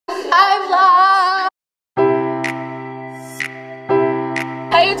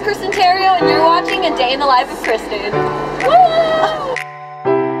it's Kristyn Theriot, and you're watching A Day in the Life of Kristyn. Woo!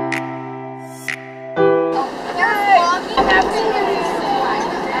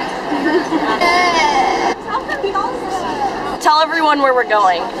 Tell everyone where we're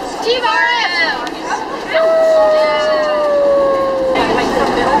going.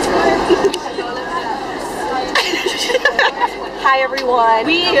 Hi everyone.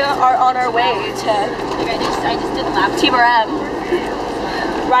 We are on our way to TBRM.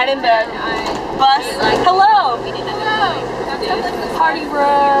 Riding the bus. Hello. Party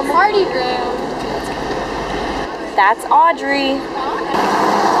room. Party room. That's Audrey.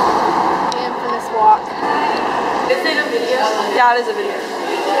 Infamous walk. Is it a video? Yeah, it is a video.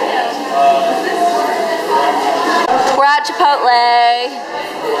 We're at Chipotle.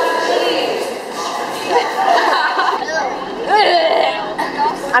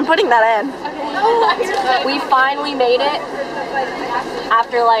 I'm putting that in. We finally made it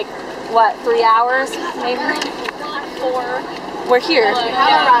after like, what, 3 hours maybe? 4. We're here.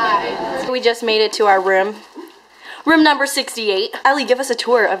 We just made it to our room. Room number 68. Ellie, give us a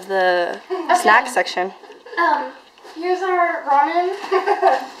tour of the snack section. Here's our ramen.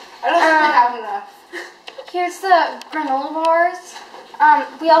 I don't have enough. Here's the granola bars.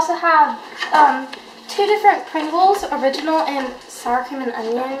 We also have 2 different Pringles, original and sour cream and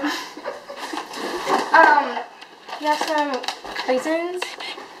onion. We have some raisins,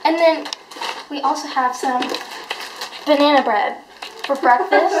 and then we also have some banana bread for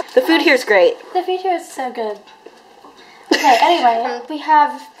breakfast. The food here is great. The food here is so good. Okay, anyway, we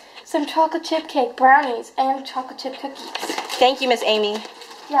have some chocolate chip cake brownies and chocolate chip cookies. Thank you, Miss Amy.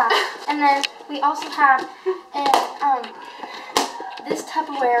 Yeah, and then we also have this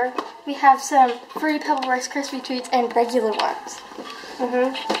Tupperware. We have some Fruity Pebble Rice Crispy Treats and regular ones.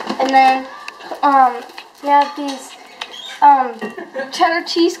 And then we have these cheddar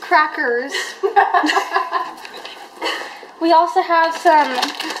cheese crackers. We also have some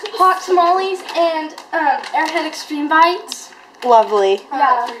hot tamales and Airhead Extreme Bites. Lovely.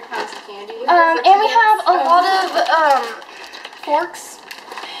 Yeah. 3 pounds of candy. And we have a lot of forks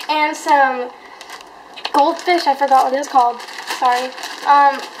and some goldfish. I forgot what it's called. Sorry.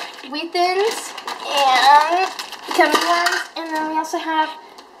 Wheat thins and gummy worms, and then we also have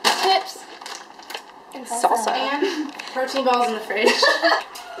chips and Salsa. And protein balls in the fridge.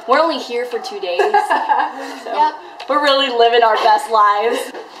 We're only here for 2 days. So Yep. we're really living our best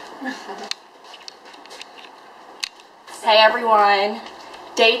lives. Hey everyone.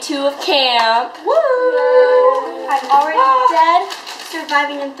 Day 2 of camp. Woo! I'm already dead,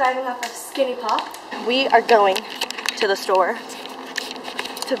 surviving and thriving off of Skinny Pop. We are going to the store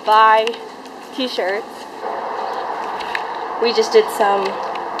to buy t-shirts. We just did some,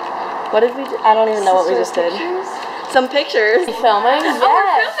 what did we do? I don't even know what we just did. Some pictures. Filming? Yes. Oh,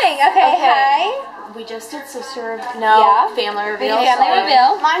 we're filming. Okay, hi. We just did sister, Family reveal. family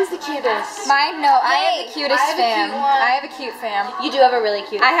reveal. Mine's the cutest. Mine, no, I have the cutest I have a fam. cute one. I have a cute fam. You do have a really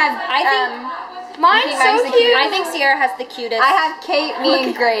cute. I think Mine's so the cute. I think Sierra has the cutest. I have Kate, me,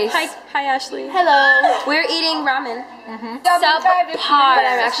 and Grace. Hi Ashley. Hello. We're eating ramen. Subpar. But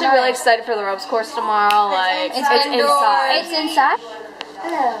I'm actually really excited for the ropes course tomorrow. Like, it's inside. It's inside.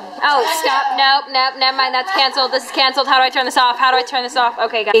 Oh, stop. Nope, never mind. That's canceled. This is canceled. How do I turn this off? How do I turn this off?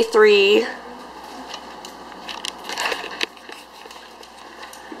 Okay, guys. Day 3.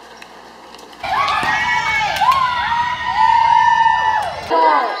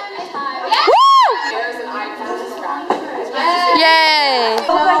 Yay!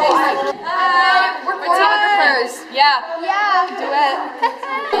 We're photographers. Yeah. Yeah. Do it.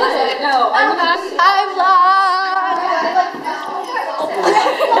 No. I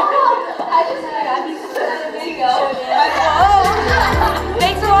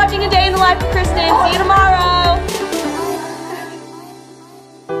Thanks for watching A Day in the Life of Kristyn. See you tomorrow.